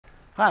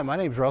Hi, my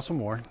name is Russell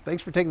Moore.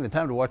 Thanks for taking the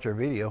time to watch our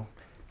video.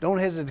 Don't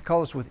hesitate to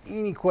call us with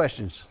any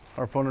questions.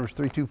 Our phone number is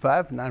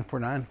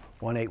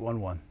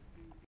 325-949-1811.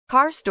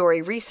 Car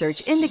Story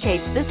research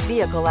indicates this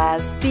vehicle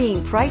as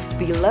being priced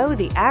below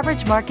the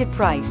average market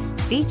price.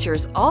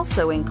 Features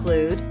also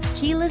include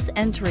keyless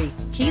entry,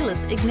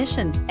 keyless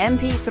ignition,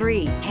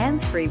 MP3,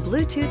 hands-free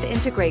Bluetooth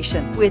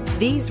integration. With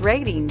these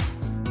ratings,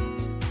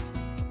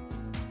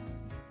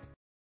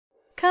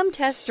 come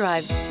test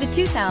drive the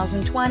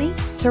 2020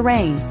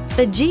 Terrain.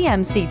 The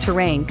GMC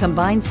Terrain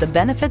combines the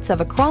benefits of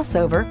a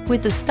crossover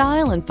with the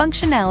style and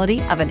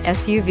functionality of an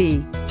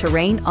SUV.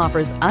 Terrain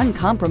offers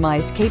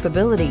uncompromised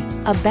capability,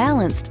 a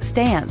balanced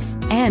stance,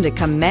 and a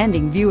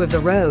commanding view of the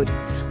road,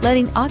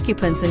 letting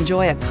occupants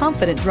enjoy a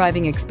confident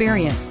driving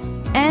experience.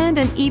 And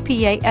an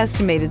EPA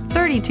estimated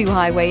 32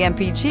 highway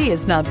MPG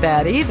is not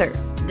bad either.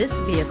 This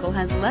vehicle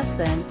has less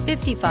than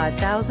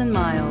 55,000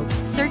 miles.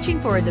 Searching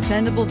for a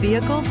dependable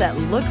vehicle that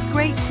looks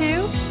great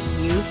too?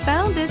 You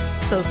found it,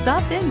 so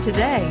stop in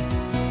today.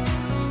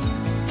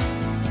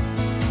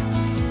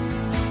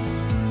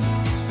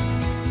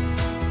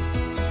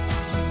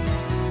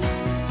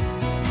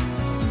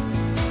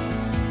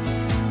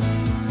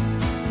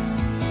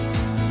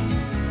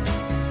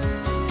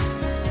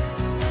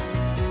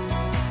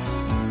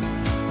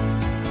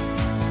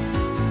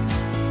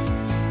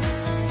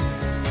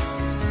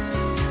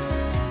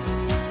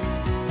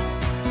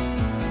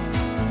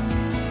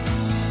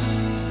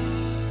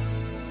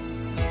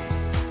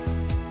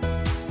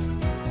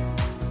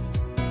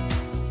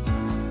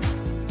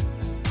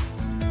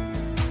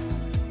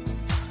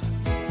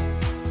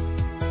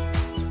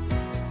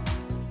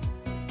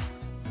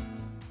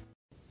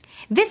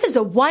 This is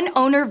a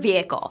one-owner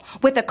vehicle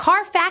with a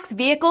Carfax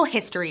Vehicle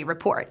History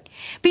Report.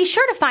 Be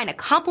sure to find a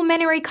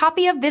complimentary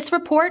copy of this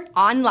report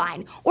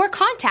online or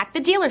contact the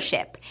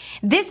dealership.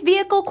 This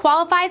vehicle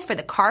qualifies for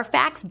the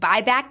Carfax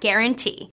Buyback Guarantee.